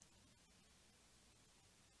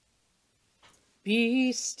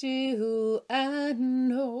Be still and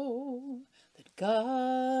know that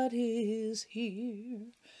God is here.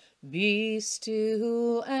 Be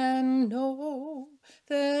still and know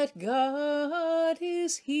that God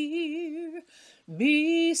is here.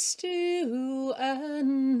 Be still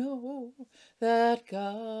and know that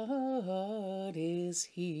God is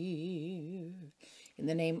here. In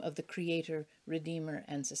the name of the Creator, Redeemer,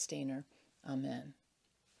 and Sustainer. Amen.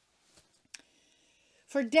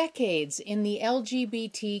 For decades in the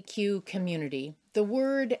LGBTQ community, the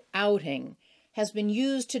word outing has been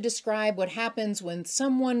used to describe what happens when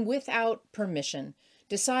someone without permission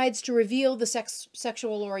decides to reveal the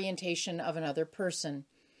sexual orientation of another person.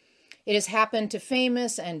 It has happened to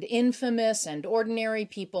famous and infamous and ordinary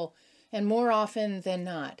people, and more often than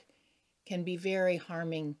not, can be very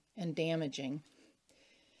harming and damaging.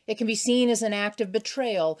 It can be seen as an act of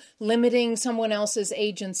betrayal, limiting someone else's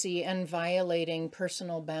agency and violating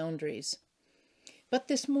personal boundaries. But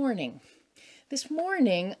this morning,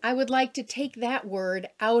 I would like to take that word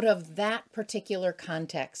out of that particular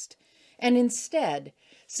context and instead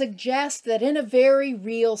suggest that in a very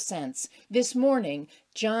real sense, this morning,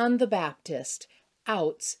 John the Baptist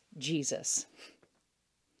outs Jesus.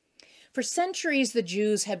 For centuries, the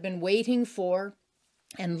Jews had been waiting for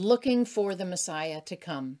and looking for the Messiah to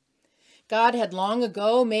come. God had long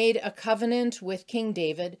ago made a covenant with King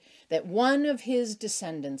David that one of his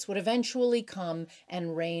descendants would eventually come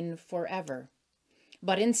and reign forever.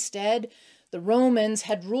 But instead, the Romans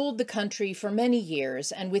had ruled the country for many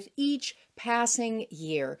years, and with each passing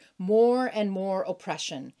year, more and more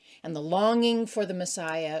oppression, and the longing for the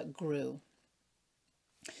Messiah grew.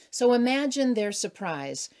 So imagine their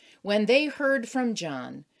surprise when they heard from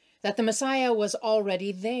John that the Messiah was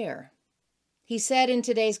already there. He said in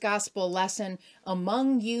today's gospel lesson,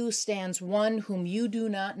 "Among you stands one whom you do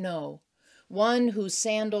not know, one whose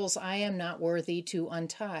sandals I am not worthy to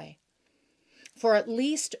untie." For at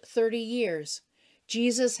least 30 years,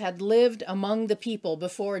 Jesus had lived among the people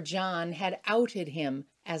before John had outed him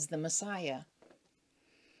as the Messiah.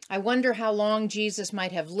 I wonder how long Jesus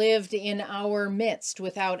might have lived in our midst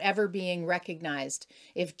without ever being recognized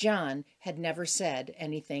if John had never said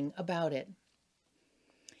anything about it.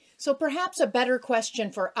 So perhaps a better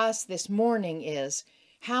question for us this morning is,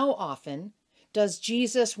 how often does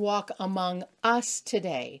Jesus walk among us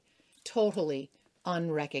today, totally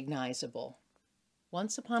unrecognizable?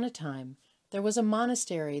 Once upon a time, there was a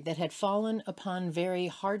monastery that had fallen upon very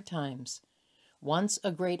hard times. Once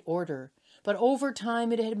a great order, but over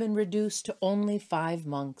time it had been reduced to only 5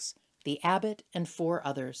 monks, the abbot and 4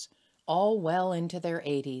 others, all well into their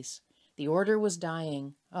 80s. The order was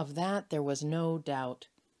dying, of that there was no doubt.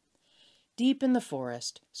 Deep in the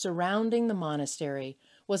forest, surrounding the monastery,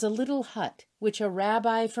 was a little hut which a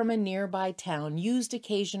rabbi from a nearby town used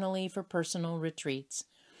occasionally for personal retreats.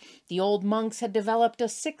 The old monks had developed a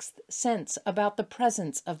 6th sense about the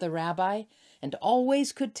presence of the rabbi and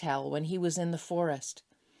always could tell when he was in the forest.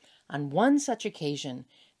 On one such occasion,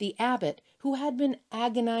 the abbot, who had been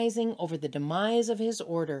agonizing over the demise of his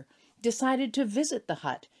order, decided to visit the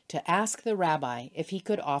hut to ask the rabbi if he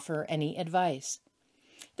could offer any advice.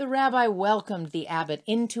 The rabbi welcomed the abbot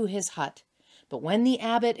into his hut, but when the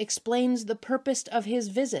abbot explains the purpose of his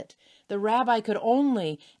visit, the rabbi could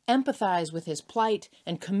only empathize with his plight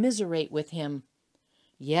and commiserate with him.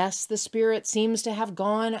 "Yes, the spirit seems to have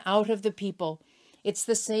gone out of the people. It's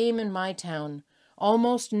the same in my town.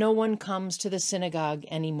 Almost no one comes to the synagogue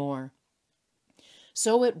anymore."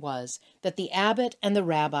 So it was that the abbot and the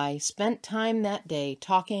rabbi spent time that day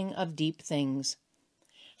talking of deep things.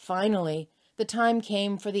 Finally, the time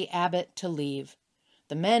came for the abbot to leave.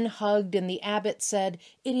 The men hugged, and the abbot said,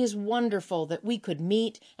 "It is wonderful that we could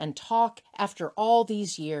meet and talk after all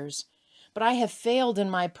these years, but I have failed in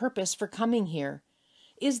my purpose for coming here.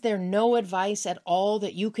 Is there no advice at all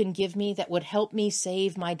that you can give me that would help me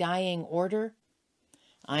save my dying order?"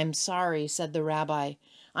 "I'm sorry," said the rabbi.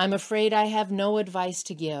 "I'm afraid I have no advice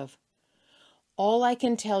to give. All I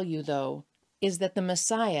can tell you, though, is that the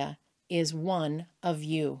Messiah is one of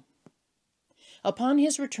you." Upon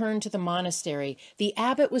his return to the monastery, the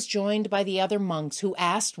abbot was joined by the other monks who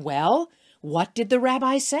asked, "Well, what did the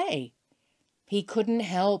rabbi say?" "He couldn't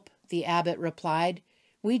help," the abbot replied.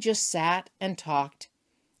 "We just sat and talked.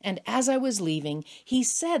 And as I was leaving, he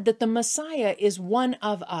said that the Messiah is one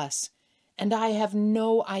of us, and I have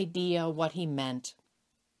no idea what he meant."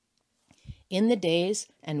 In the days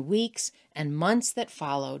and weeks and months that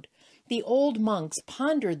followed, the old monks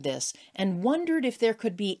pondered this and wondered if there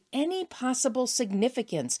could be any possible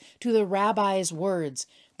significance to the rabbi's words,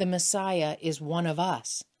 "The Messiah is one of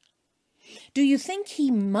us." "Do you think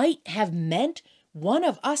he might have meant One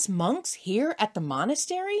of us monks here at the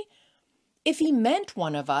monastery? If he meant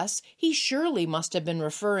one of us, he surely must have been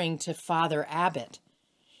referring to Father Abbot.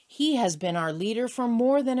 He has been our leader for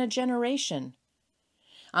more than a generation.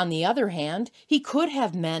 On the other hand, he could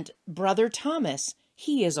have meant Brother Thomas.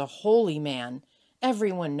 He is a holy man.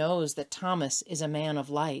 Everyone knows that Thomas is a man of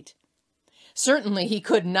light. Certainly he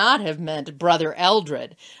could not have meant Brother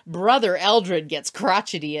Eldred. Brother Eldred gets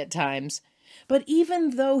crotchety at times. But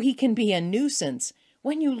even though he can be a nuisance,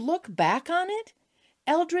 when you look back on it,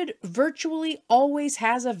 Eldred virtually always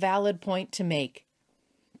has a valid point to make.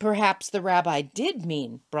 Perhaps the rabbi did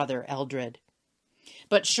mean Brother Eldred.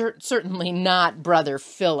 But certainly not Brother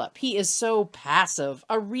Philip. He is so passive,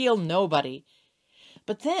 a real nobody.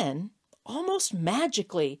 But then, almost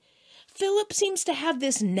magically, Philip seems to have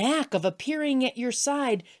this knack of appearing at your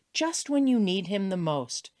side just when you need him the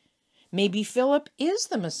most. Maybe Philip is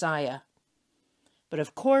the Messiah. But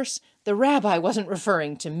of course, the rabbi wasn't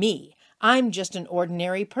referring to me. I'm just an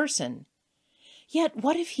ordinary person. Yet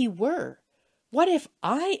what if he were? What if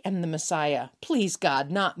I am the Messiah? Please God,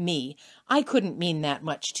 not me. I couldn't mean that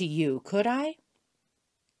much to you, could I?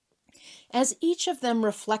 As each of them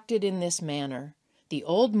reflected in this manner, the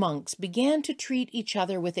old monks began to treat each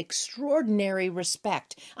other with extraordinary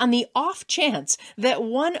respect on the off chance that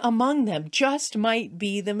one among them just might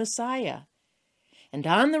be the Messiah. And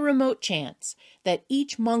on the remote chance that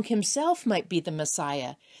each monk himself might be the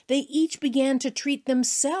Messiah, they each began to treat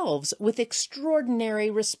themselves with extraordinary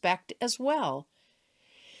respect as well.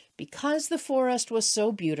 Because the forest was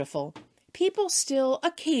so beautiful, people still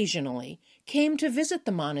occasionally came to visit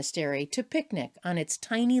the monastery, to picnic on its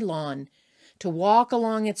tiny lawn, to walk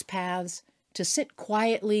along its paths, to sit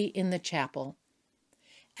quietly in the chapel.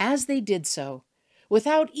 As they did so,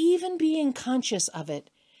 without even being conscious of it,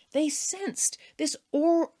 they sensed this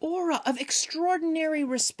aura of extraordinary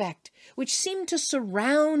respect which seemed to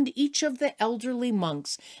surround each of the elderly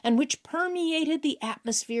monks and which permeated the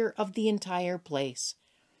atmosphere of the entire place.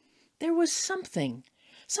 There was something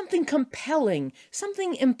compelling,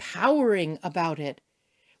 something empowering about it.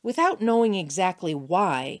 Without knowing exactly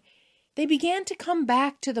why, they began to come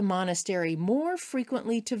back to the monastery more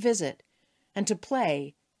frequently to visit and to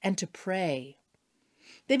play and to pray.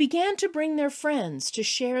 They began to bring their friends to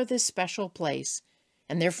share this special place,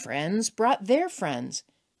 and their friends brought their friends.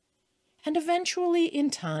 And eventually, in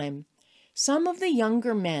time, some of the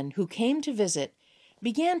younger men who came to visit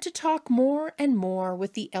began to talk more and more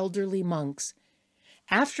with the elderly monks.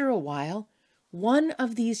 After a while, one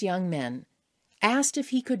of these young men asked if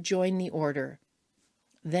he could join the order.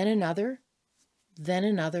 Then another,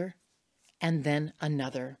 and then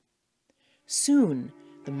another. Soon,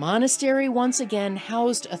 the monastery once again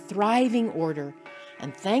housed a thriving order,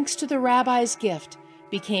 and thanks to the rabbi's gift,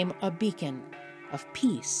 became a beacon of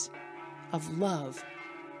peace, of love,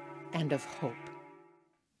 and of hope.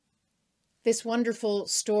 This wonderful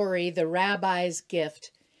story, The Rabbi's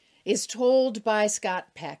Gift, is told by Scott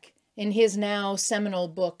Peck in his now seminal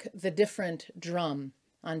book, The Different Drum,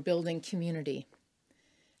 on Building Community.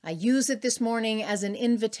 I use it this morning as an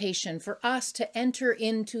invitation for us to enter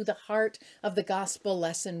into the heart of the gospel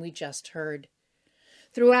lesson we just heard.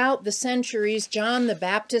 Throughout the centuries, John the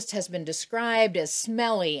Baptist has been described as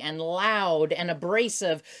smelly and loud and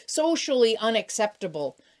abrasive, socially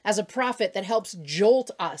unacceptable, as a prophet that helps jolt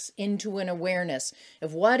us into an awareness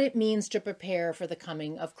of what it means to prepare for the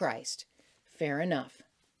coming of Christ. Fair enough.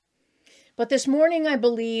 But this morning, I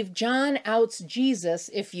believe John outs Jesus,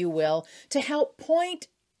 if you will, to help point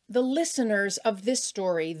the listeners of this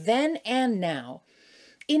story, then and now,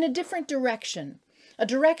 in a different direction, a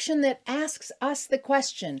direction that asks us the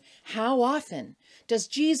question, how often does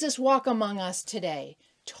Jesus walk among us today,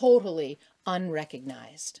 totally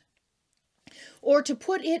unrecognized? Or to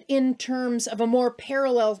put it in terms of a more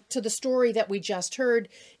parallel to the story that we just heard,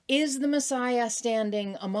 is the Messiah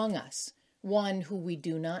standing among us, one who we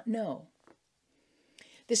do not know?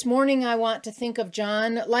 This morning I want to think of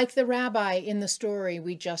John like the rabbi in the story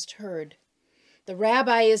we just heard. The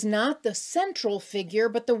rabbi is not the central figure,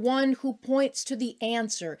 but the one who points to the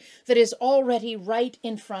answer that is already right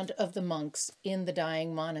in front of the monks in the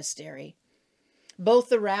dying monastery. Both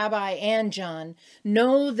the rabbi and John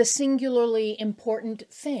know the singularly important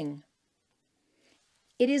thing.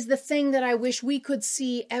 It is the thing that I wish we could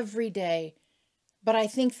see every day, but I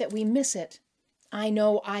think that we miss it. I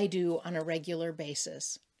know I do on a regular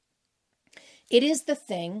basis. It is the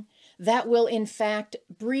thing that will in fact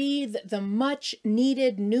breathe the much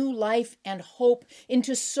needed new life and hope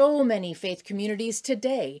into so many faith communities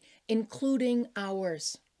today, including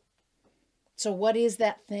ours. So what is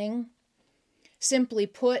that thing? Simply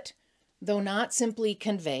put, though not simply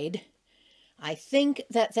conveyed, I think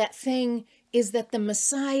that thing is that the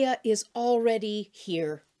Messiah is already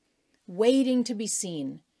here, waiting to be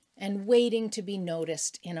seen and waiting to be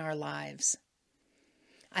noticed in our lives.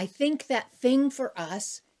 I think that thing for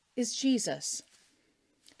us is Jesus.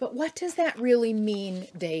 But what does that really mean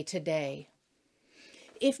day to day?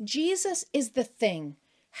 If Jesus is the thing,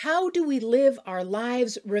 how do we live our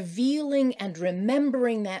lives revealing and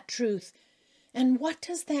remembering that truth? And what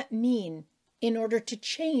does that mean in order to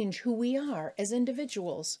change who we are as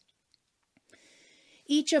individuals?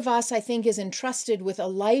 Each of us, I think, is entrusted with a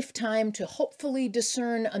lifetime to hopefully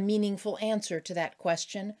discern a meaningful answer to that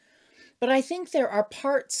question. But I think there are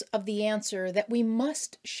parts of the answer that we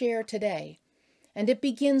must share today, and it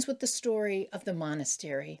begins with the story of the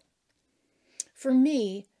monastery. For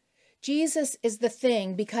me, Jesus is the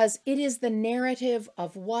thing because it is the narrative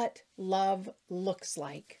of what love looks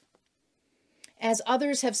like. As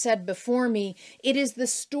others have said before me, it is the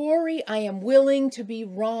story I am willing to be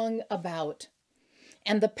wrong about,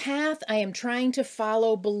 and the path I am trying to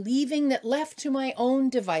follow, believing that left to my own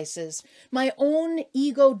devices, my own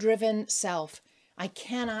ego-driven self, I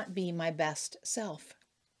cannot be my best self.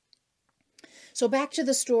 So back to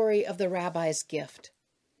the story of the rabbi's gift.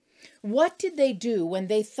 What did they do when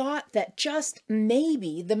they thought that just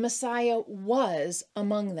maybe the Messiah was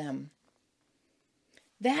among them?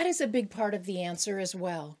 That is a big part of the answer as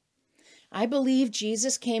well. I believe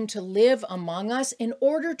Jesus came to live among us in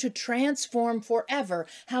order to transform forever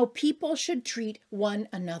how people should treat one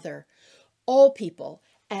another, all people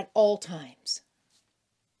at all times.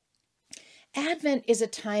 Advent is a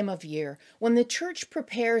time of year when the church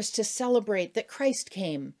prepares to celebrate that Christ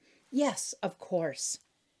came. Yes, of course.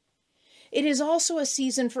 It is also a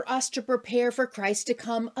season for us to prepare for Christ to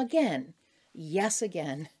come again. Yes,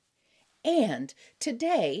 again. And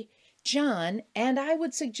today, John, and I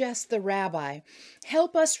would suggest the rabbi,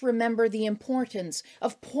 help us remember the importance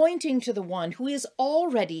of pointing to the one who is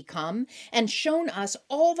already come and shown us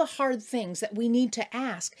all the hard things that we need to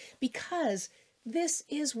ask, because this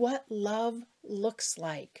is what love looks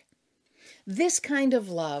like. This kind of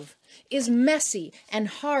love is messy and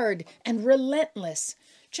hard and relentless.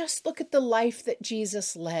 Just look at the life that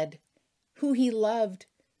Jesus led, who he loved,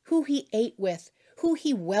 who he ate with, who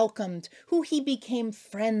he welcomed, who he became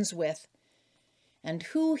friends with, and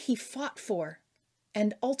who he fought for,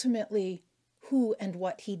 and ultimately who and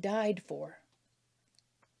what he died for.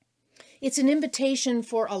 It's an invitation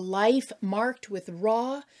for a life marked with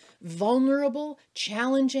raw, vulnerable,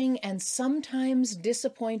 challenging, and sometimes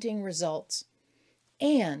disappointing results.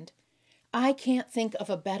 And I can't think of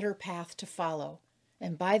a better path to follow.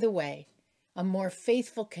 And by the way, a more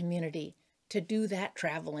faithful community to do that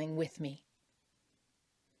traveling with me.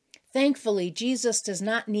 Thankfully, Jesus does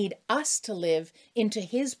not need us to live into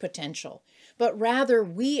his potential, but rather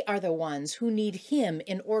we are the ones who need him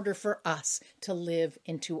in order for us to live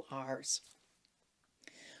into ours.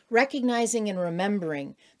 Recognizing and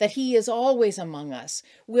remembering that he is always among us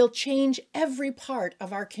will change every part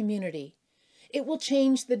of our community. It will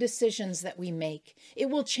change the decisions that we make. It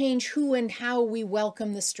will change who and how we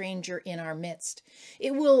welcome the stranger in our midst.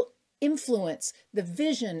 It will influence the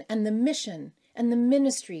vision and the mission and the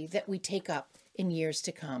ministry that we take up in years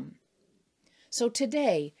to come. So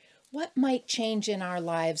today, what might change in our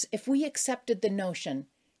lives if we accepted the notion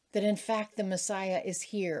that in fact the Messiah is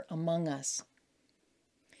here among us?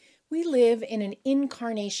 We live in an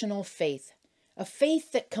incarnational faith, a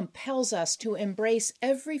faith that compels us to embrace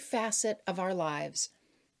every facet of our lives,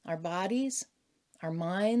 our bodies, our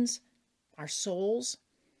minds, our souls,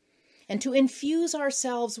 and to infuse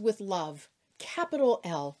ourselves with love, capital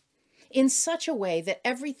L, in such a way that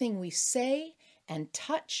everything we say and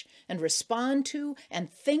touch and respond to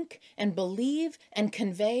and think and believe and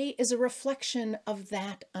convey is a reflection of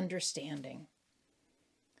that understanding.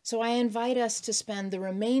 So I invite us to spend the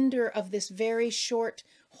remainder of this very short,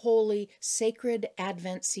 holy, sacred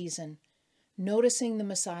Advent season noticing the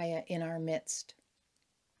Messiah in our midst.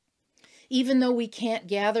 Even though we can't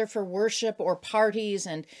gather for worship or parties,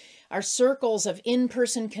 and our circles of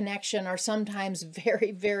in-person connection are sometimes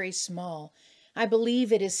very, very small, I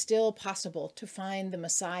believe it is still possible to find the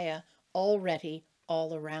Messiah already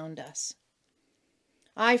all around us.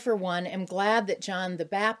 I, for one, am glad that John the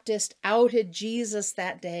Baptist outed Jesus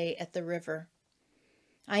that day at the river.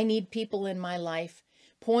 I need people in my life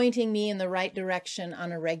pointing me in the right direction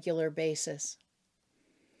on a regular basis.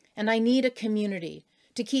 And I need a community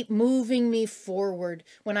to keep moving me forward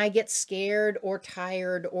when I get scared or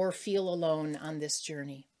tired or feel alone on this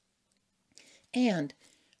journey. And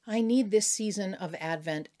I need this season of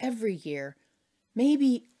Advent every year,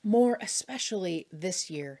 maybe more especially this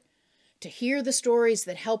year, to hear the stories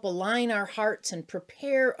that help align our hearts and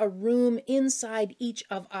prepare a room inside each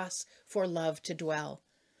of us for love to dwell.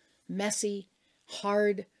 Messy,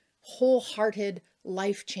 hard, wholehearted,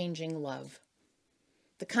 life-changing love.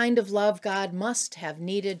 The kind of love God must have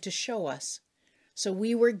needed to show us. So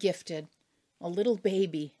we were gifted a little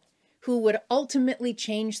baby who would ultimately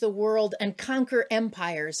change the world and conquer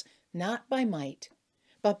empires, not by might,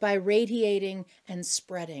 but by radiating and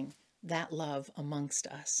spreading that love amongst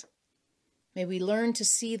us. May we learn to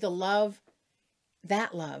see that love,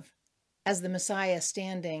 as the Messiah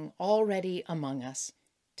standing already among us,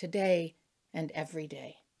 today and every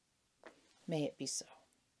day. May it be so.